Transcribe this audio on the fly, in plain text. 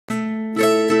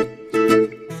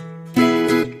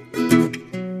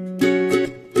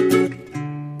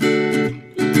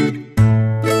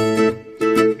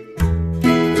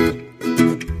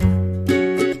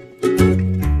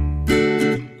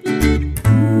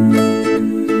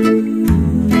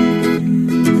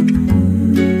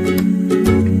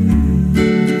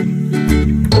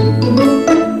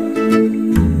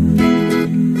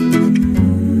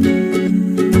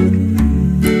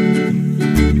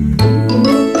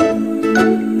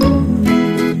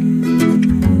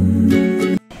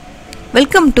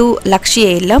Welcome to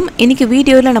LAKSHYAILLAM. இன்னைக்கு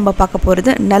வீடியோல நம்ம பார்க்க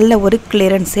போறது நல்ல ஒரு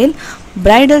clearance sale.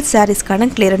 Bridal sarees கான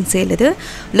clearance sale இது.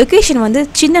 லொகேஷன் வந்து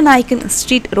சின்ன நாய்க்கன்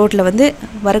ஸ்ட்ரீட் ரோட்ல வந்து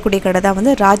வரக்கூடிய கடை தான்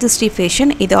வந்து Rajshri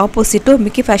Fashion. இது ஆப்போசிட் டு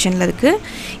Micky Fashionல இருக்கு.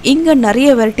 இங்க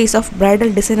நிறைய varieties of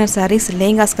bridal designer sarees,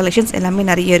 Lehengas collections எல்லாமே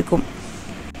நிறைய இருக்கும்.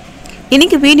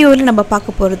 இன்னைக்கு வீடியோல நம்ம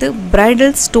பார்க்க போறது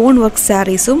bridal stone work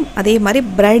sareesum அதே மாதிரி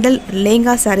bridal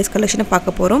lehenga sarees collection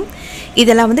பார்க்க போறோம்.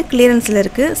 இதெல்லாம் வந்து clearanceல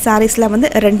இருக்கு. sareesல வந்து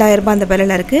 2000 ரூபாய் அந்த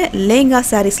விலையில இருக்கு. lehenga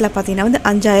sareesல பாத்தீங்கன்னா வந்து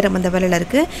 5000 அந்த விலையில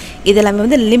இருக்கு. இதெல்லாம்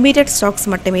வந்து limited stocks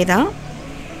மட்டுமே தான்.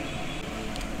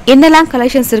 என்னெல்லாம்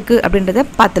collections இருக்கு அப்படின்றத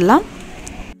பார்த்துடலாம்.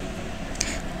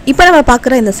 இப்போ நம்ம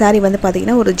பார்க்குற இந்த saree வந்து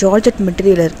பார்த்தீங்கன்னா ஒரு ஜார்ஜெட்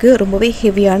மெட்டீரியல் இருக்குது. ரொம்பவே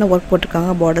ஹெவியான ஒர்க்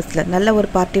போட்டிருக்காங்க பார்டர்ஸில். நல்ல ஒரு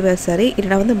பார்ட்டி வேர் saree.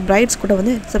 இல்லைனா வந்து பிரைட்ஸ் கூட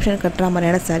வந்து ரிசப்ஷன் கட்டுற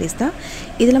மாதிரியான sarees தான்.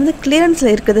 இதில் வந்து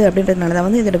கிளியரன்ஸில் இருக்குது அப்படின்றதுனால தான்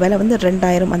வந்து இதோட விலை வந்து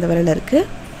 2000 அந்த விலையில் இருக்குது.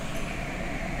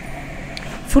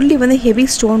 ஃபுல்லி வந்து ஹெவி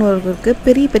ஸ்டோன் ஒர்க் இருக்குது.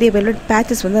 பெரிய பெரிய வெல்வெட்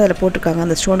பேச்சஸ் வந்து அதில் போட்டிருக்காங்க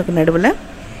அந்த ஸ்டோனுக்கு நடுவில்.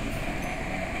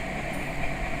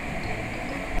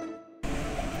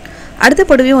 அடுத்த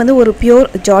புடவையும் வந்து ஒரு பியூர்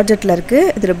ஜார்ஜெட்டில் இருக்குது.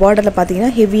 இதில் பார்டரில் பார்த்தீங்கன்னா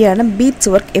ஹெவியான beads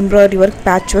work, embroidery work,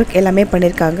 patch work எல்லாமே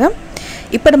பண்ணியிருக்காங்க.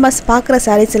 இப்போ நம்ம பார்க்குற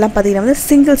சாரீஸ் எல்லாம் பார்த்தீங்கன்னா வந்து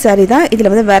சிங்கிள் சாரீ தான். இதில்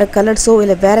வந்து வேறு கலர்ஸோ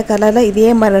இல்லை வேறு கலரில் இதே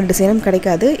மாதிரி டிசைனும்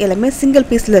கிடைக்காது. எல்லாமே சிங்கிள்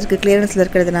பீஸில் இருக்குது, கிளியரன்ஸில்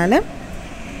இருக்கிறதுனால.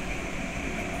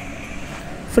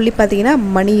 ஃபுல்லி பார்த்தீங்கன்னா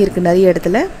மணி இருக்குது நிறைய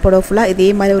இடத்துல. புடவை ஃபுல்லாக இதே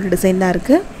மாதிரி ஒரு டிசைன் தான்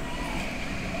இருக்குது.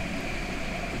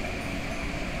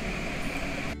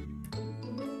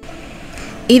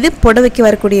 இது புடவைக்கு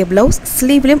வரக்கூடிய ப்ளவுஸ்.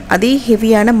 ஸ்லீவ்லையும் அதே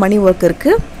ஹெவியான மணி ஒர்க்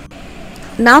இருக்குது.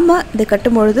 நாம் இதை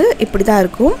கட்டும்பொழுது இப்படி தான்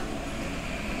இருக்கும்.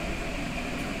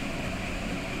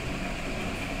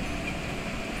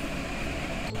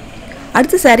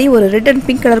 அடுத்த சாரீ ஒரு ரெட் அண்ட்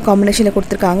பிங்க் கலர் காம்பினேஷனில்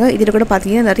கொடுத்துருக்காங்க. இதில் கூட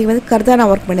பார்த்தீங்கன்னா நிறைய வந்து கர்தானா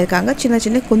ஒர்க் பண்ணியிருக்காங்க. சின்ன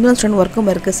சின்ன குந்தன் ஸ்டோன்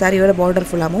ஒர்க்கும் இருக்குது சாரியோட பார்டர்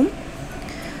ஃபுல்லாகவும்.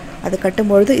 அது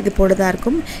கட்டும்பொழுது இது போல தான்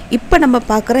இருக்கும். இப்போ நம்ம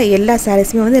பார்க்குற எல்லா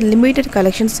சாரீஸுமே வந்து லிமிட்டட்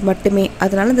கலெக்ஷன்ஸ் மட்டுமே.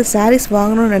 அதனால் இந்த சாரீஸ்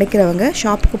வாங்கணும்னு நினைக்கிறவங்க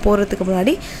ஷாப்புக்கு போகிறதுக்கு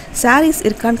முன்னாடி சாரீஸ்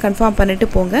இருக்கான்னு கன்ஃபார்ம் பண்ணிவிட்டு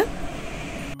போங்க.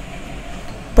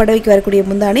 புடவைக்கு வரக்கூடிய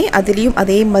முந்தானி அதுலேயும்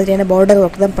அதே மாதிரியான பார்டர்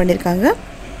ஒர்க் தான் பண்ணியிருக்காங்க.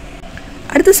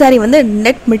 அடுத்த சாரீ வந்து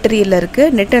நெட் மெட்டீரியலில்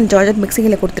இருக்குது. நெட் அண்ட் ஜார்ஜெட்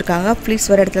மிக்சிங்கில் கொடுத்துருக்காங்க. ஃப்ளீட்ஸ்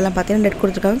வர இடத்துலலாம் பார்த்தீங்கன்னா நெட்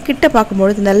கொடுத்துருக்காங்க. கிட்ட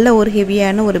பார்க்கும்பொழுது நல்ல ஒரு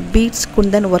ஹெவியான ஒரு பீட்ஸ்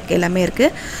குந்தன் ஒர்க் எல்லாமே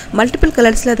இருக்குது. மல்டிபிள்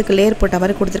கலர்ஸில் அதுக்கு லேயர் போட்ட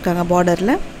மாதிரி கொடுத்துருக்காங்க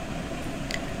பார்டரில்.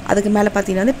 அதுக்கு மேலே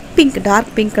பார்த்தீங்கன்னா வந்து பிங்க், டார்க்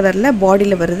பிங்க் கலரில்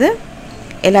பாடியில் வருது.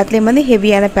 எல்லாத்துலேயும் வந்து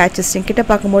ஹெவியான பேச்சஸ் கிட்ட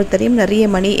பார்க்கும்போது தெரியும். நிறைய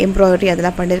மணி எம்ப்ராய்டரி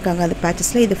அதெல்லாம் பண்ணியிருக்காங்க அந்த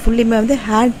பேச்சஸில். இது ஃபுல்லுமே வந்து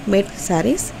ஹேண்ட்மேட்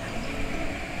சாரீஸ்.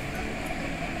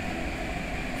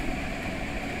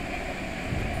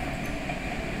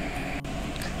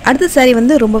 அடுத்த சாரீ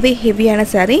வந்து ரொம்பவே ஹெவியான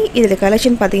சாரீ. இதில்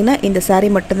கலெக்ஷன் பார்த்தீங்கன்னா இந்த சாரீ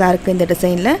மட்டும்தான் இருக்குது இந்த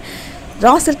டிசைனில்.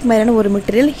 ரா சில்க் மாதிரியான ஒரு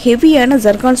மெட்டீரியல், ஹெவியான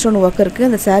ஜர்கான் ஸ்டோன் ஒர்க் இருக்குது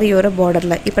அந்த சாரியோட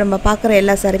பார்டரில். இப்போ நம்ம பார்க்குற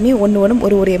எல்லா சாரியுமே ஒன்று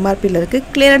ஒரு எம்ஆர்பியில் இருக்குது.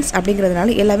 கிளியரன்ஸ்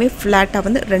அப்படிங்கிறதுனால எல்லாமே ஃப்ளாட்டாக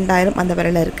வந்து 2000 அந்த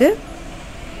விலையில் இருக்குது.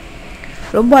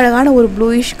 ரொம்ப அழகான ஒரு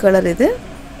ப்ளூயிஷ் கலர் இது.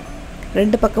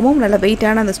 ரெண்டு பக்கமும் நல்ல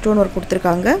வெயிட்டான அந்த ஸ்டோன் ஒர்க்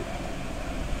கொடுத்துருக்காங்க.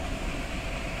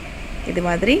 இது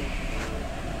மாதிரி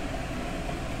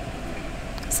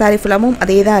சாரி ஃபுல்லாமும்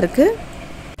அதே தான் இருக்குது.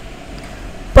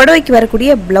 புடவைக்கு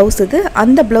வரக்கூடிய ப்ளவுஸ் இது.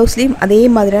 அந்த ப்ளவுஸ்லேயும் அதே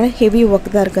மாதிரியான ஹெவி ஒர்க்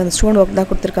தான் இருக்குது. அந்த ஸ்டோன் ஒர்க் தான்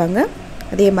கொடுத்துருக்காங்க.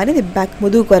 அதே மாதிரி இது பேக்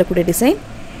முதுகுக்கு வரக்கூடிய டிசைன்.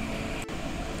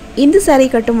 இந்த சாரீ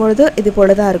கட்டும்பொழுது இது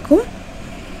போல தான் இருக்கும்.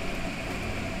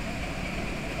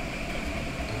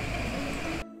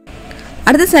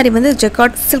 அடுத்த சாரீ வந்து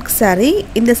ஜக்கார்ட் சில்க் சாரீ.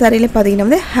 இந்த சாரியில் பார்த்தீங்கன்னா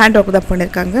வந்து ஹேண்ட் ஒர்க் தான்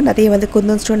பண்ணியிருக்காங்க. நிறைய வந்து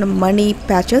குந்தன் ஸ்டோன், மணி,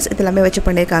 பேச்சஸ் இதெல்லாமே வச்சு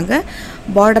பண்ணியிருக்காங்க.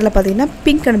 பார்டரில் பார்த்தீங்கன்னா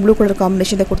பிங்க் அண்ட் ப்ளூ கலர்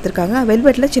காம்பினேஷனில் கொடுத்துருக்காங்க.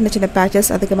 வெல்வெட்டில் சின்ன சின்ன பேச்சஸ்,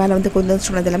 அதுக்கு மேலே வந்து குந்தன்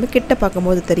ஸ்டோன் இதெல்லாமே கிட்ட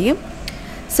பார்க்கும்போது தெரியும்.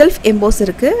 செல்ஃப் எம்போஸ்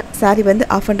இருக்குது. சாரீ வந்து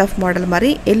ஆஃப் அண்ட் ஆஃப் மாடல் மாதிரி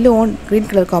எல்லோ அண்ட் க்ரீன்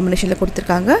கலர் காம்பினேஷனில்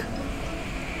கொடுத்துருக்காங்க.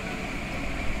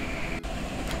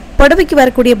 புடவைக்கு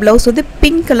வரக்கூடிய ப்ளவுஸ் வந்து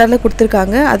பிங்க் கலரில்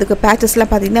கொடுத்துருக்காங்க. அதுக்கு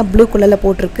பேச்சஸ்லாம் பார்த்தீங்கன்னா ப்ளூ கலரில்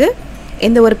போட்டிருக்கு.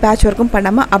 எந்த ஒரு பேட்ச் ஒர்க்கும்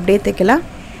பண்ணாமல் அப்படியே தைக்கலாம்.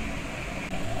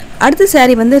 அடுத்த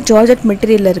சாரீ வந்து ஜார்ஜெட்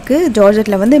மெட்டீரியலில் இருக்குது.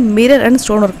 ஜார்ஜெட்டில் வந்து மிரர் அண்ட்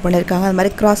ஸ்டோன் ஒர்க் பண்ணியிருக்காங்க. அது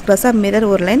மாதிரி கிராஸாக மிரர்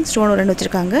ஒரு லைன், ஸ்டோன் ஒரு லைன்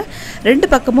வச்சுருக்காங்க. ரெண்டு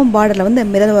பக்கமும் பார்டரில் வந்து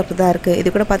மிரர் ஒர்க் தான் இருக்குது.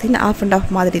 இது கூட பார்த்தீங்கன்னா ஆஃப் அண்ட் ஆஃப்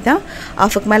மாதிரி தான்.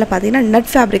 ஆஃபுக்கு மேலே பார்த்தீங்கன்னா நட்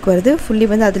ஃபேப்ரிக் வருது. ஃபுல்லி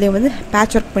வந்து அதுலேயும் வந்து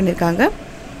பேட்ச் ஒர்க் பண்ணியிருக்காங்க.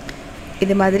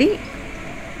 இது மாதிரி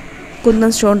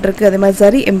குந்தன் ஸ்டோன் இருக்குது. அதே மாதிரி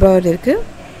சரி எம்ப்ராய்டரி இருக்குது.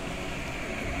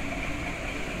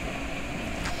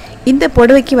 இந்த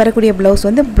புடவைக்கு வரக்கூடிய ப்ளவுஸ்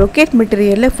வந்து ப்ரொக்கேட்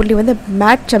மெட்டீரியலில் ஃபுல்லி வந்து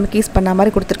மேட் சமுக்கீஸ் பண்ண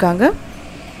மாதிரி கொடுத்துருக்காங்க.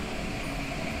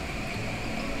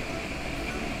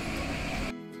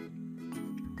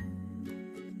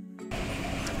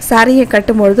 சாரியை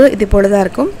கட்டும்பொழுது இது போல தான்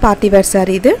இருக்கும். பார்ட்டி வேர்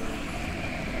சாரீ இது.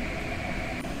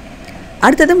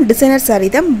 அடுத்ததும் டிசைனர் சாரீ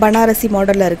தான். பனாரசி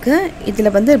மாடலில் இருக்குது.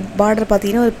 இதில் வந்து பார்டர்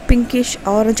பார்த்தீங்கன்னா ஒரு பிங்கிஷ்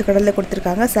ஆரஞ்சு கலரில்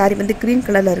கொடுத்துருக்காங்க. சாரீ வந்து க்ரீன்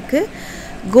கலரில் இருக்குது.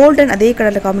 கோல்டன் அதே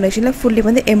கலர் காம்பினேஷனில் ஃபுல்லி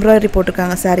வந்து எம்ப்ராய்டரி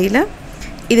போட்டிருக்காங்க சாரியில்.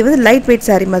 இது வந்து லைட் வெயிட்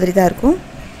சாரீ மாதிரி தான் இருக்கும்.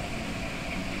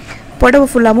 புடவை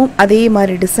ஃபுல்லாகவும் அதே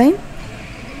மாதிரி டிசைன்.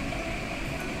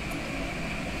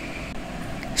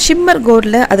 ஷிம்மர்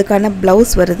கோல்டில் அதுக்கான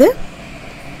ப்ளவுஸ் வருது.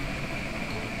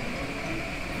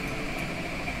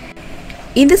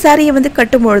 இந்த சாரியை வந்து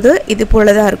கட்டும்பொழுது இது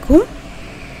போல தான் இருக்கும்.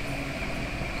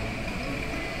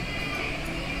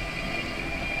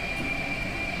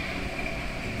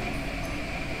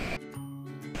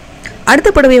 அடுத்த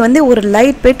புடவை வந்து ஒரு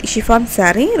லைட் வெயிட் ஷிஃபான்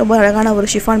சாரீ. ரொம்ப அழகான ஒரு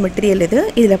ஷிஃபான் மெட்டீரியல் இது.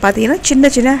 இதில் பார்த்தீங்கன்னா சின்ன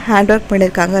சின்ன ஹேண்ட் ஒர்க்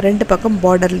பண்ணியிருக்காங்க 2 பக்கம்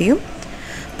பார்டர்லேயும்.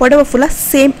 புடவை ஃபுல்லாக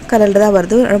சேம் கலரில் தான்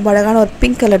வருது. ரொம்ப அழகான ஒரு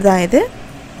பிங்க் கலர் தான் இது.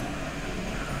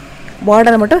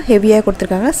 பார்டரை மட்டும் ஹெவியாக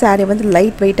கொடுத்துருக்காங்க. சாரீ வந்து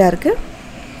லைட் வெயிட்டாக இருக்குது.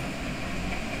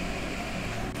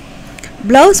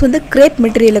 ப்ளவுஸ் வந்து கிரேப்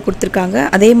மெட்டீரியலில் கொடுத்துருக்காங்க.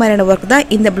 அதே மாதிரியான ஒர்க் தான்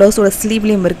இந்த ப்ளவுஸோட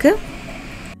ஸ்லீவ்லேயும் இருக்குது.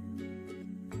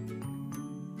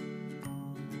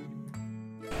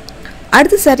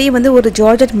 அடுத்த சாரீ வந்து ஒரு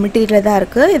ஜார்ஜெட் மெட்டீரியலில் தான்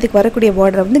இருக்குது. இதுக்கு வரக்கூடிய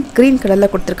பார்டர் வந்து க்ரீன்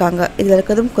கலரில் கொடுத்துருக்காங்க. இதில்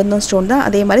இருக்கிறதும் கொஞ்சம் ஸ்டோன் தான்.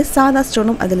 அதே மாதிரி சாதா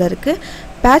ஸ்டோனும் அதில் இருக்குது.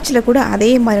 பேட்சில் கூட அதே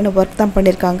மாதிரியான ஒர்க் தான்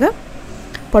பண்ணியிருக்காங்க.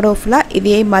 புடவை ஃபுல்லாக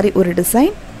இதே மாதிரி ஒரு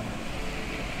டிசைன்.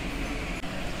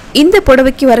 இந்த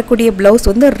புடவைக்கு வரக்கூடிய ப்ளவுஸ்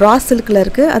வந்து ரா சில்கில்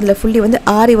இருக்குது. அதில் ஃபுல்லி வந்து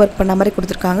ஆரி ஒர்க் பண்ண மாதிரி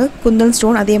கொடுத்துருக்காங்க. குந்தன்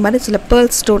ஸ்டோன் அதே மாதிரி சில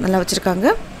பேர்ல் ஸ்டோன் எல்லாம் வச்சுருக்காங்க.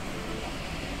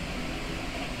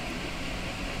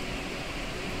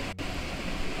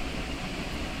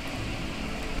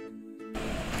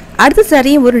 அடுத்த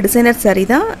சாரியும் ஒரு டிசைனர் சாரீ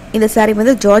தான். இந்த சாரீ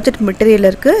வந்து ஜார்ஜெட் மெட்டீரியல்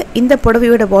இருக்குது. இந்த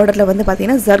புடவையோட பார்டரில் வந்து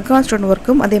பார்த்திங்கன்னா ஜர்கான் ஸ்டோன்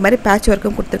ஒர்க்கும் அதே மாதிரி பேட்ச்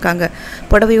ஒர்க்கும் கொடுத்துருக்காங்க.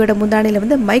 புடவையோட முந்தானியில்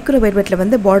வந்து மைக்ரோ வெல்வெட்டில்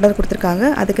வந்து பார்டர்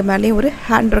கொடுத்துருக்காங்க. அதுக்கு மேலேயும் ஒரு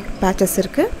ஹேண்ட் ஒர்க் பேச்சஸ்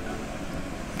இருக்குது.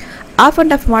 ஆஃப்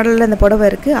அண்ட் ஆஃப் மாடலில் இந்த புடவை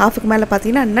இருக்குது. ஆஃபுக்கு மேலே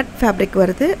பார்த்தீங்கன்னா நட் ஃபேப்ரிக்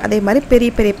வருது. அதே மாதிரி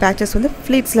பெரிய பெரிய பேச்சஸ் வந்து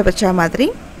ஃப்ளீட்ஸில் வச்ச மாதிரி.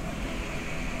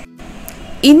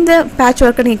 இந்த பேட்ச்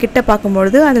ஒர்க்கை நீங்கள் கிட்ட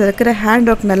பார்க்கும்பொழுது அதில் இருக்கிற ஹேண்ட்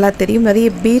ஒர்க் நல்லா தெரியும். நிறைய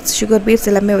பீட்ஸ், சுகர் பீட்ஸ்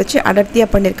எல்லாமே வச்சு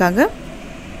அடர்த்தியாக பண்ணியிருக்காங்க.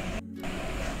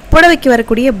 புடவைக்கு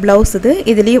வரக்கூடிய ப்ளவுஸ் இது.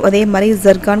 இதுலேயும் அதே மாதிரி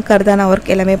ஜர்கான் கர்தானா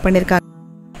ஒர்க் எல்லாமே பண்ணியிருக்காங்க.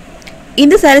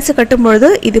 இந்த சாரீஸை கட்டும்பொழுது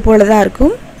இது போல தான்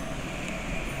இருக்கும்.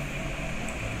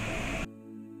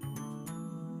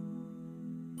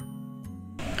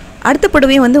 அடுத்த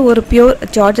புடவையும் வந்து ஒரு பியூர்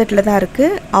ஜார்ஜெட்டில் தான்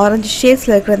இருக்குது. ஆரஞ்சு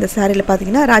ஷேட்ஸில் இருக்கிற அந்த சாரியில்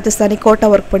பார்த்தீங்கன்னா ராஜஸ்தானி கோட்டா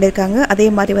ஒர்க் பண்ணியிருக்காங்க. அதே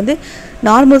மாதிரி வந்து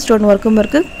நார்மல் ஸ்டோன் ஒர்க்கும்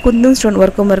இருக்குது, குந்தன் ஸ்டோன்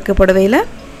ஒர்க்கும் இருக்குது புடவையில்.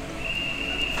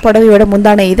 புடவையோட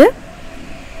முந்தானை இது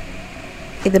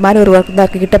மாதிரி ஒரு ஒர்க் தான்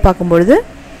இருக்குது கிட்ட பார்க்கும்பொழுது.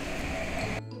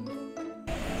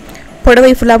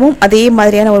 புடவை ஃபுல்லாகவும் அதே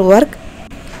மாதிரியான ஒரு ஒர்க்.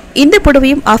 இந்த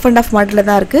புடவையும் ஆஃப் அண்ட் ஆஃப் மாடலில்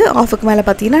தான் இருக்குது. ஆஃபுக்கு மேலே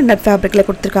பார்த்தீங்கன்னா நட் ஃபேப்ரிக்கில்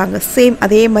கொடுத்துருக்காங்க. சேம்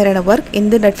அதே மாதிரியான ஒர்க்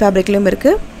இந்த நட் ஃபேப்ரிக்லேயும்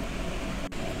இருக்குது.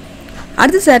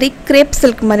 அடுத்த சாரீ கிரேப்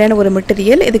சில்க் மாதிரியான ஒரு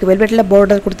மெட்டீரியல். இதுக்கு வெல்வெட்டில்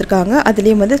பார்டர் கொடுத்துருக்காங்க.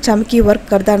 அதுலேயும் வந்து Samukki work,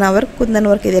 கர்தானா work, Kundan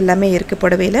work இது எல்லாமே இருக்குது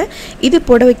புடவையில். இது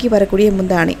புடவைக்கு வரக்கூடிய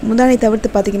முந்தானை தவிர்த்து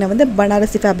பார்த்திங்கன்னா வந்து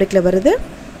பனாரசி ஃபேப்ரிக்கில் வருது.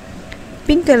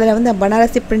 பிங்க் கலரில் வந்து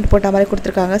பனாரசி பிரிண்ட் போட்ட மாதிரி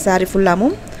கொடுத்துருக்காங்க. சாரீ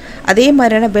ஃபுல்லாகவும் அதே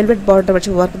மாதிரியான வெல்வெட் பார்டர்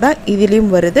வச்ச ஒர்க் தான்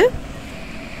இதுலேயும் வருது.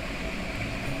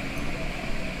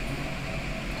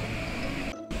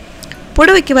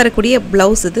 புடவைக்கு வரக்கூடிய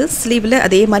ப்ளவுஸ் இது. ஸ்லீவில்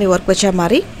அதே மாதிரி ஒர்க் வச்ச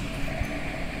மாதிரி.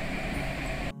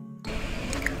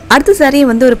 அடுத்த சாரீ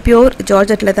வந்து ஒரு பியூர்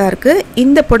ஜார்ஜெட்டில் தான் இருக்குது.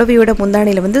 இந்த புடவையோட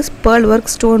முந்தானியில் வந்து பேர்ல்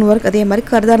ஒர்க், ஸ்டோன் ஒர்க் அதே மாதிரி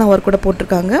கர்தானா ஒர்க் கூட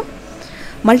போட்டிருக்காங்க.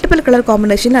 மல்டிபிள் கலர்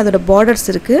காம்பினேஷன் அதோட பார்டர்ஸ்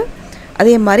இருக்குது.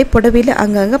 அதே மாதிரி புடவையில்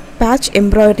அங்கங்கே பேட்ச்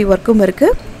எம்ப்ராய்டரி ஒர்க்கும்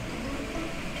இருக்குது.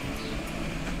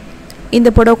 இந்த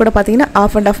புடவை கூட பார்த்தீங்கன்னா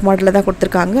ஆஃப் அண்ட் ஆஃப் மாடலில் தான்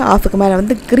கொடுத்துருக்காங்க. ஆஃபுக்கு மேலே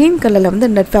வந்து க்ரீன் கலரில்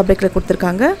வந்து நெட் ஃபேப்ரிக்கில்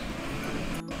கொடுத்துருக்காங்க.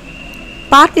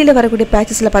 பார்ட்டியில் வரக்கூடிய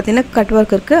பேச்சஸில் பார்த்தீங்கன்னா கட்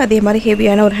ஒர்க் இருக்குது. அதே மாதிரி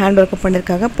ஹெவியான ஒரு ஹேண்ட் ஒர்க்கும்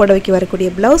பண்ணியிருக்காங்க. புடவைக்கு வரக்கூடிய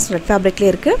ப்ளவுஸ் ரெட் ஃபேப்ரிக்லேயே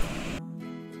இருக்குது.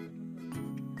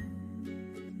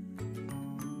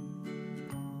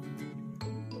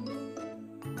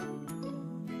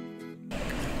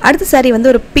 அடுத்த சாரீ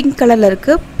வந்து ஒரு பிங்க் கலரில்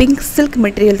இருக்குது. பிங்க் சில்க்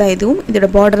மெட்டீரியல் தான் இதுவும். இதோட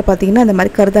பார்டர் பார்த்தீங்கன்னா அந்த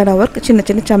மாதிரி கர்தானா ஒர்க், சின்ன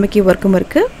சின்ன சமுக்கி ஒர்க்கும்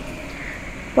இருக்குது.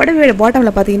 புடவையோட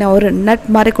பாட்டமில் பார்த்தீங்கன்னா ஒரு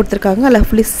நட் மாதிரி கொடுத்துருக்காங்க. அதில்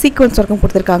ஃபுல்லி சீக்வன்ஸ் ஒர்க்கும்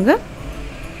கொடுத்துருக்காங்க.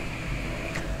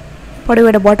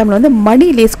 புடவையோட பாட்டமில் வந்து மணி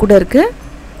லேஸ் கூட இருக்குது.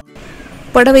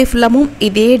 புடவை ஃபுல்லாகவும்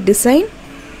இதே டிசைன்.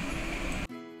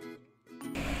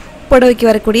 புடவைக்கு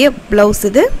வரக்கூடிய ப்ளவுஸ்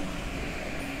இது.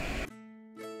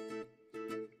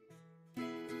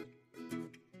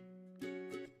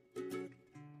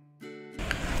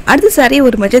 அடுத்த சாரீ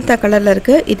ஒரு மெஜந்தா கலரில்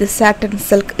இருக்குது. இது சாட்டன்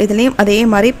சில்க். இதுலேயும் அதே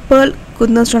மாதிரி பேர்ல்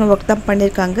குந்தன் ஸ்டோன் ஒர்க் தான்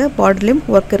பண்ணியிருக்காங்க. பார்டர்லேயும்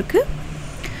ஒர்க் இருக்குது.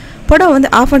 புடவை வந்து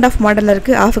ஆஃப் அண்ட் ஆஃப் மாடலில்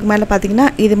இருக்குது. ஆஃபுக்கு மேலே பார்த்தீங்கன்னா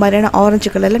இது மாதிரியான ஆரஞ்சு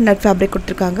கலரில் நட் ஃபேப்ரிக்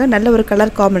கொடுத்துருக்காங்க. நல்ல ஒரு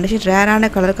கலர் காம்பினேஷன், ரேரான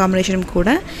கலர் காம்பினேஷனும் கூட.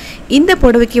 இந்த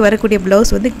புடவைக்கு வரக்கூடிய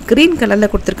ப்ளவுஸ் வந்து க்ரீன்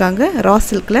கலரில் கொடுத்துருக்காங்க, ரா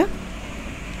சில்கில்.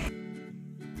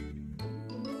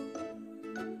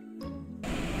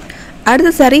 அடுத்த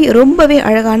saree ரொம்பவே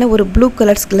அழகான ஒரு ப்ளூ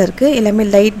கலர்ஸ்ல இருக்கு. எல்லாமே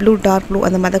லைட் ப்ளூ, டார்க் ப்ளூ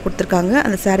அந்த மாதிரி கொடுத்திருக்காங்க.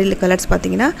 அந்த சாரியில கலர்ஸ்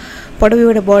பாத்தீங்கன்னா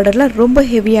புடவையோட பார்டர்ல ரொம்ப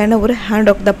ஹெவியான ஒரு ஹேண்ட்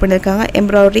ஒர்க் தான் பண்ணிருக்காங்க.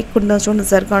 Embroidery, Kundan stone,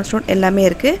 zircon stone எல்லாமே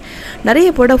இருக்கு. நிறைய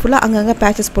புடவை ஃபுல்லா அங்கங்க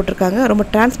பேச்சஸ் போட்டிருக்காங்க. ரொம்ப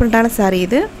டிரான்ஸ்பரண்டான saree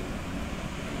இது.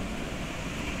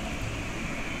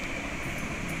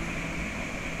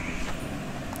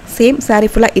 சேம்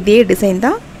saree ஃபுல்லா இதே டிசைன்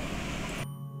தான்.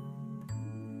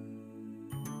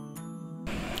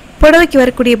 புடவைக்கு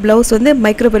வரக்கூடிய ப்ளவுஸ் வந்து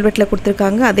மைக்ரோ வெல்வெட்ல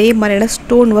கொடுத்திருக்காங்க. அதே மாதிரியான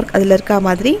ஸ்டோன் ஒர்க் அதில் இருக்க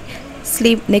மாதிரி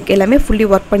ஸ்லீவ் நெக் எல்லாமே ஃபுல்லி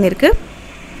ஒர்க் பண்ணிருக்கு.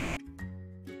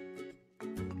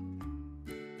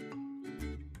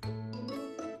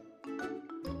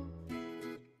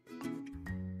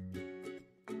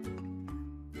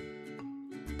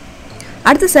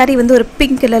 அடுத்த saree வந்து ஒரு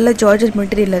பிங்க் கலர்ல ஜார்ஜெட்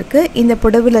மெட்டீரியல்ல இருக்கு. இந்த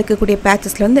புடவையில் இருக்கக்கூடிய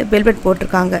பேச்சஸ்ல வந்து வெல்வெட்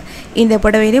போட்டிருக்காங்க. இந்த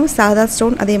புடவையிலும் சாதா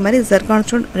ஸ்டோன் அதே மாதிரி ஜர்கான்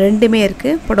ஸ்டோன் ரெண்டுமே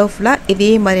இருக்கு. புடவை ஃபுல்லா இதே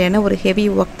மாதிரியான ஒரு ஹெவி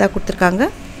ஒர்க் தான் கொடுத்திருக்காங்க.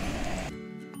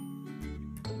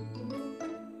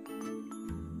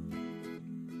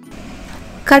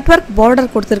 கட் ஒர்க்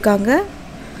பார்டர் கொடுத்திருக்காங்க.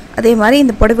 அதே மாதிரி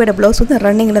இந்த புடவையோட ப்ளவுஸ் வந்து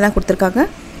ரன்னிங்ல தான் கொடுத்திருக்காங்க.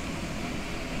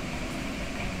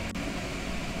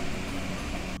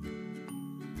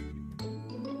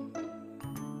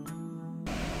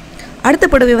 அடுத்த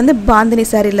புடவை வந்து பாந்தினி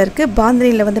சாரியில இருக்கு.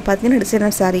 பாந்தினில வந்து பாத்தீங்கன்னா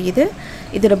டிசைனர் saree இது.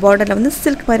 இதோட பார்டர்ல வந்து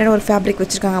சில்க் மாதிரியான ஒரு ஃபேப்ரிக்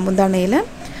வச்சிருக்காங்க முந்தானையில.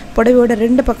 புடவையோட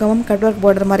ரெண்டு பக்கமும் கட் ஒர்க்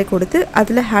பார்டர் மாதிரி கொடுத்து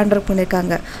அதுல ஹேண்ட் ஒர்க்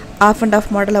பண்ணிருக்காங்க. ஆஃப் அண்ட்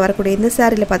ஆஃப் மாடல்ல வரக்கூடிய இந்த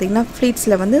சாரியில பாத்தீங்கன்னா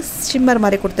ஃப்ளீட்ஸ்ல வந்து ஷிம்மர்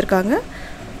மாதிரி கொடுத்திருக்காங்க.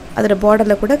 அதோட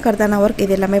பார்டர்ல கூட கர்தானா ஒர்க்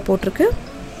இது எல்லாமே போட்டிருக்கு.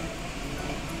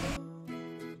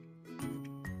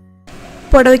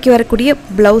 புடவைக்கு வரக்கூடிய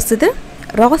ப்ளவுஸ் இது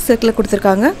ரா சில்க்ல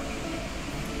கொடுத்திருக்காங்க.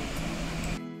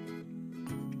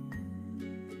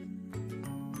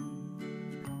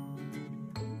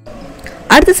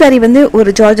 அடுத்த saree வந்து ஒரு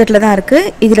ஜார்ஜெட்ல தான் இருக்கு.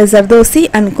 இதுல zardozi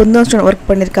and Kundan stone work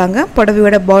பண்ணிருக்காங்க.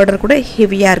 புடவையோட பார்டர் கூட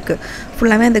ஹெவியா இருக்கு.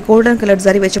 ஃபுல்லாமே அந்த கோல்டன் கலர்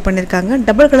saree வச்சு பண்ணிருக்காங்க.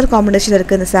 டபுள் கலர் காம்பினேஷன்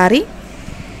இருக்கு இந்த saree.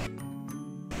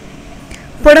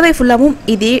 புடவை ஃபுல்லாவும்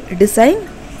இதே டிசைன்.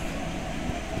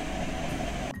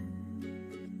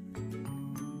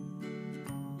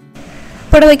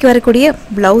 புடவைக்கு வரக்கூடிய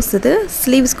ப்ளவுஸ் இது.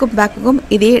 ஸ்லீவ்ஸ்க்கும் பேக்குக்கும்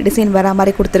இதே டிசைன் வர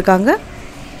மாதிரி கொடுத்திருக்காங்க.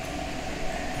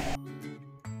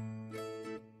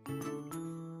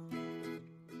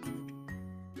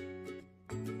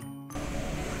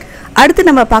 அடுத்து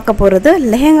நம்ம பார்க்க போகிறது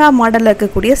லெஹங்கா மாடலில்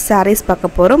இருக்கக்கூடிய சாரீஸ் பார்க்க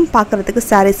போகிறோம். பார்க்குறதுக்கு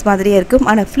சாரீஸ் மாதிரியே இருக்கும்.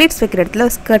 ஆனால் ஃப்ளீட்ஸ் வைக்கிற இடத்துல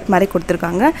ஸ்கர்ட் மாதிரி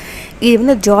கொடுத்துருக்காங்க. இது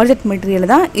வந்து ஜார்ஜெட்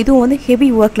மெட்டீரியல் தான். இதுவும் வந்து ஹெவி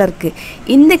ஒர்க்கில் இருக்குது.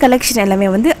 இந்த கலெக்ஷன் எல்லாமே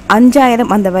வந்து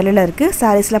 5000 அந்த விலையில் இருக்குது.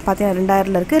 சாரீஸ்லாம் பார்த்தீங்கன்னா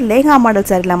 2000 இருக்குது. லெஹங்கா மாடல்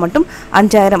சாரீலாம் மட்டும்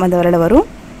 5000 அந்த விலையில் வரும்.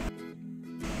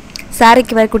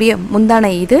 சாரீக்கு வரக்கூடிய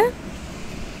முந்தானை இது.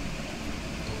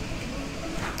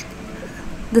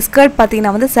 இந்த ஸ்கர்ட்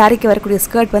பார்த்தீங்கன்னா வந்து சாரீக்கு வரக்கூடிய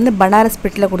ஸ்கர்ட் வந்து பனாரஸ்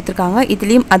பிரிட்டில் கொடுத்துருக்காங்க.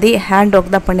 இதுலேயும் அதே ஹேண்ட் ஒர்க்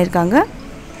தான் பண்ணியிருக்காங்க.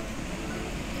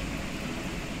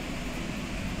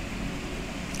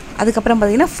 அதுக்கப்புறம்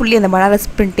பார்த்தீங்கன்னா ஃபுல்லி அந்த பனாரஸ்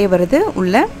பிரிண்டே வருது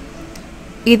உள்ள.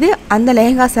 இது அந்த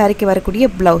லெஹங்கா சாரீக்கு வரக்கூடிய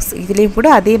ப்ளவுஸ். இதுலேயும்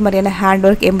கூட அதே மாதிரியான ஹேண்ட்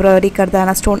ஒர்க், எம்ப்ராய்டரி,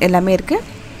 கர்தானா ஸ்டோன் எல்லாமே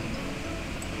இருக்குது.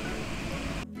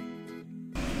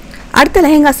 அடுத்த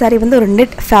லெஹங்கா saree வந்து ஒரு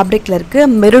நெட் ஃபேப்ரிக்ல இருக்கு.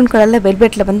 மெரூன் கலர்ல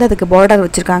வெல்வெட்ல வந்து அதுக்கு பார்டர்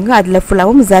வச்சிருக்காங்க. அதுல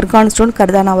ஃபுல்லாவும் ஜர்கான் ஸ்டோன்,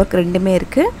 கர்தானா ஒர்க் ரெண்டுமே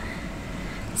இருக்கு.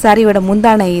 சாரியோட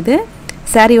முந்தானை இது.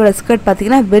 சாரியோட ஸ்கர்ட்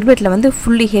பாத்தீங்கன்னா வெல்வெட்ல வந்து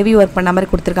ஃபுல்லி ஹெவி ஒர்க் பண்ண மாதிரி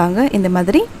கொடுத்திருக்காங்க. இந்த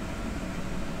மாதிரி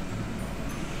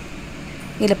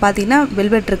இதுல பாத்தீங்கன்னா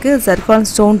வெல்வெட் இருக்கு, ஜர்கான்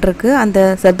ஸ்டோன் இருக்கு, அந்த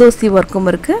சர்தோசி ஒர்க்கும்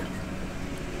இருக்கு.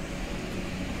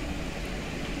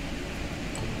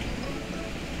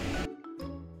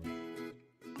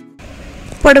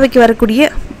 புடவைக்கு வரக்கூடிய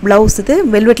ப்ளவுஸ் இது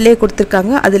வெல்வெட்லேயே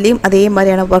கொடுத்துருக்காங்க. அதுலேயும் அதே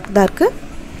மாதிரியான ஒர்க் தான் இருக்கு.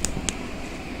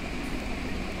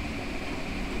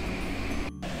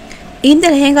 இந்த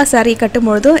லெஹங்கா saree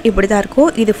கட்டும்பொழுது இப்படி தான்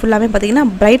இருக்கும். இது ஃபுல்லாமே பார்த்தீங்கன்னா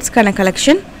பிரைட்ஸ்க்கான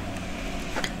கலெக்ஷன்.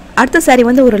 அடுத்த saree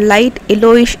வந்து ஒரு லைட்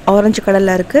எல்லோயிஷ் ஆரஞ்சு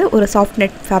கலரில் இருக்குது. ஒரு சாஃப்ட்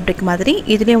நெட் ஃபேப்ரிக் மாதிரி.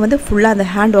 இதுலேயும் வந்து ஃபுல்லாக அந்த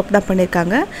ஹேண்ட் ஒர்க் தான்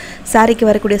பண்ணியிருக்காங்க. சாரிக்கு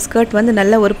வரக்கூடிய ஸ்கர்ட் வந்து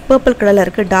நல்ல ஒரு பர்பிள் கலரில்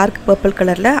இருக்குது. டார்க் பர்பிள்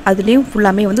கலரில். அதுலேயும்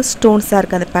ஃபுல்லாமே வந்து ஸ்டோன்ஸாக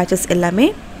இருக்குது அந்த பேச்சஸ் எல்லாமே.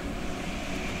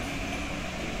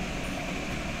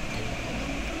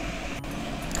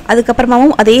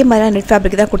 அதுக்கப்புறமாவும் அதே மாதிரியான நெட்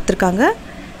ஃபேப்ரிக் தான் கொடுத்துருக்காங்க.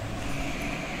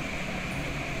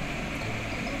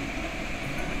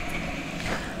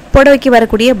 புடவைக்கு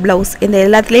வரக்கூடிய ப்ளவுஸ் இந்த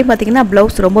எல்லாத்துலேயும் பார்த்தீங்கன்னா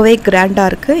ப்ளவுஸ் ரொம்பவே கிராண்டாக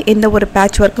இருக்குது. எந்த ஒரு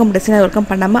பேட்ச் ஒர்க்கும் டிசைனர்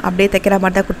ஒர்க்கும் பண்ணாமல் அப்படியே தைக்கிற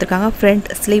மாதிரி தான் கொடுத்துருக்காங்க.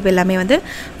 ஃப்ரண்ட் ஸ்லீவ் எல்லாமே வந்து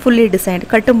ஃபுல்லி டிசைன்.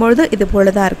 கட்டும்பொழுது இது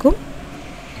போல தான் இருக்கும்.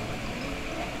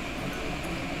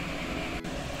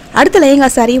 அடுத்த லெஹங்கா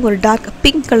saree ஒரு டார்க்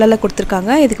பிங்க் கலரில்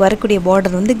கொடுத்துருக்காங்க. இதுக்கு வரக்கூடிய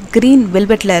பார்டர் வந்து க்ரீன்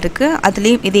வெல்வெட்டில் இருக்குது.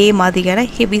 அதுலேயும் இதே மாதிரியான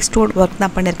ஹெவி ஸ்டோன் ஒர்க்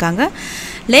தான் பண்ணியிருக்காங்க.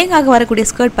 லெஹங்காவுக்கு வரக்கூடிய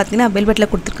ஸ்கர்ட் பார்த்தீங்கன்னா வெல்வெட்டில்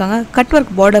கொடுத்துருக்காங்க. கட்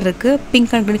ஒர்க் பார்டர் இருக்குது.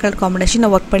 பிங்க் அண்ட் க்ரீன் கலர்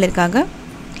காம்பினேஷனில் ஒர்க் பண்ணியிருக்காங்க.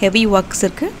 ஹெவி ஒர்க்ஸ்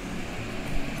இருக்குது.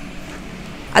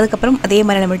 அதுக்கப்புறம் அதே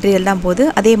மாதிரியான மெட்டீரியல் தான் போகுது.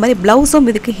 அதே மாதிரி ப்ளவுஸும்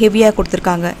இதுக்கு ஹெவியாக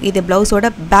கொடுத்துருக்காங்க. இது ப்ளவுஸோட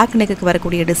பேக் நெக்குக்கு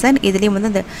வரக்கூடிய டிசைன். இதுலேயும் வந்து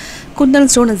அந்த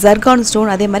குந்தன் ஸ்டோன், ஜர்கான்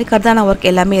ஸ்டோன், அதே மாதிரி கர்தானா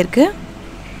ஒர்க் எல்லாமே இருக்குது.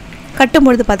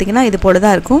 கட்டும்பொழுது பார்த்திங்கன்னா இது போல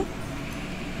தான் இருக்கும்.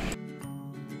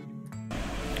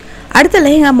 அடுத்த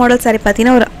லெஹங்கா மாடல் சாரி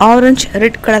பார்த்தீங்கன்னா ஒரு ஆரஞ்சு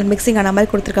ரெட் கலர் மிக்சிங் ஆன மாதிரி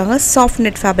கொடுத்துருக்காங்க. சாஃப்ட்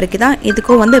நெட் ஃபேப்ரிக் தான்.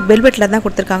 இதுக்கும் வந்து வெல்வெட்டில் தான்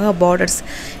கொடுத்துருக்காங்க பார்டர்ஸ்.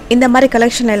 இந்த மாதிரி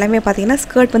கலெக்ஷன் எல்லாமே பார்த்தீங்கன்னா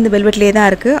ஸ்கர்ட் வந்து வெல்வெட்லேயே தான்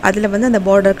இருக்குது. அதில் வந்து அந்த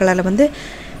பார்டர் கலரில் வந்து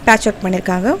பேட்ச் ஒர்க்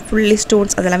பண்ணியிருக்காங்க. ஃபுல்லி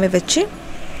ஸ்டோன்ஸ் அதெல்லாமே வச்சு.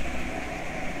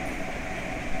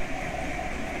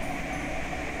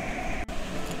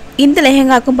 இந்த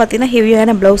லெஹங்காக்கும் பார்த்தீங்கன்னா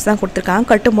ஹெவியான ப்ளவுஸ் தான் கொடுத்துருக்காங்க.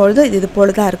 கட்டும்பொழுது இது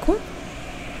போல தான் இருக்கும்.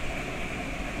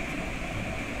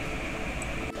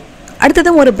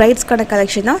 அடுத்ததும் ஒரு பிரைட்ஸ்க்கான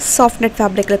கலெக்ஷன் தான். சாஃப்ட் நெட்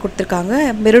ஃபேப்ரிக்கில் கொடுத்துருக்காங்க.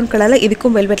 மெரூன் கலரில்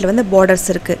இதுக்கும் வெல்வெட்டில் வந்து பார்டர்ஸ்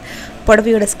இருக்குது.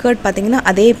 புடவையோட ஸ்கர்ட் பார்த்தீங்கன்னா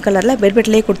அதே கலரில்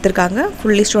வெல்வெட்லேயே கொடுத்துருக்காங்க.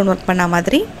 ஃபுல்லி ஸ்டோன் ஒர்க் பண்ண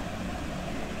மாதிரி.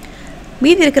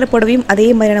 மீதி இருக்கிற புடவையும் அதே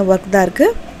மாதிரியான ஒர்க் தான்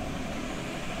இருக்குது.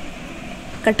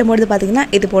 கட்டும்பொழுது பார்த்திங்கன்னா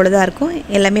இது போல தான் இருக்கும்.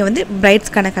 எல்லாமே வந்து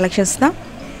பிரைட்ஸ்க்கான கலெக்ஷன்ஸ் தான்.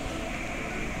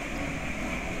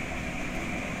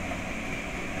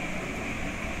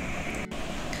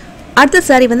 அடுத்த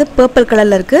சாரீ வந்து பர்பிள்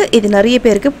கலரில் இருக்குது. இது நிறைய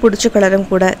பேருக்கு பிடிச்ச கலரும்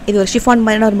கூட. இது ஒரு ஷிஃபான்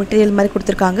மாதிரியான ஒரு மெட்டீரியல் மாதிரி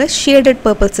கொடுத்துருக்காங்க. ஷேடட்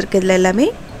பர்பிள்ஸ் இருக்குது இதில் எல்லாமே.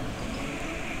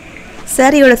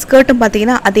 சாரியோட ஸ்கர்ட்டும்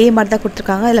பார்த்தீங்கன்னா அதே மாதிரி தான்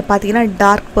கொடுத்துருக்காங்க. இதில் பார்த்தீங்கன்னா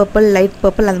டார்க் பர்பிள், லைட்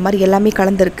பர்பிள் அந்த மாதிரி எல்லாமே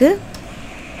கலந்துருக்கு.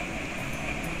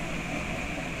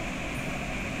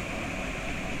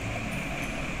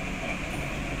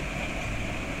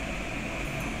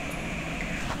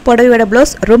 புடவையோட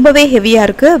ப்ளவுஸ் ரொம்பவே ஹெவியாக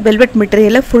இருக்குது. வெல்வெட்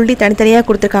மெட்டீரியலில் ஃபுல்லி தனித்தனியாக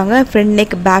கொடுத்துருக்காங்க. Front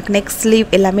neck, back neck,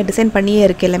 sleeve எல்லாமே டிசைன் பண்ணியே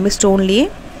இருக்குது. எல்லாமே ஸ்டோன்லேயே.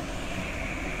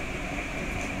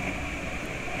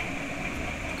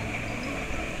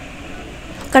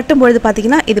 கட்டும்பொழுது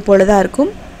பார்த்திங்கன்னா இது போல தான்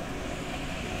இருக்கும்.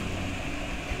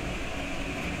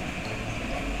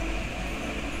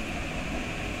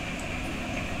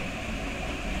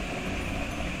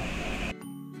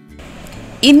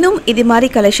 இன்னும் இது மாதிரி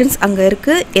கலெக்ஷன்ஸ் அங்கே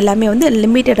இருக்குது. எல்லாமே வந்து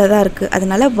லிமிட்டடாக தான் இருக்குது.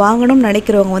 அதனால் வாங்கணும்னு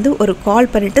நினைக்கிறவங்க வந்து ஒரு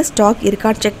கால் பண்ணிவிட்டு ஸ்டாக்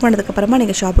இருக்கான்னு செக் பண்ணதுக்கப்புறமா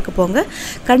நீங்கள் ஷாப்புக்கு போங்க.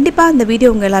 கண்டிப்பாக இந்த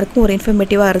வீடியோ உங்கள் எல்லாருக்கும் ஒரு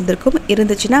இன்ஃபர்மேட்டிவாக இருந்திருக்கும்.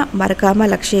 இருந்துச்சுன்னா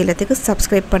மறக்காமல் லக்ஷ்யா இல்லத்துக்கு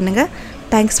சப்ஸ்கிரைப் பண்ணுங்கள்.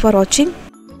 தேங்க்ஸ் ஃபார் வாட்சிங்.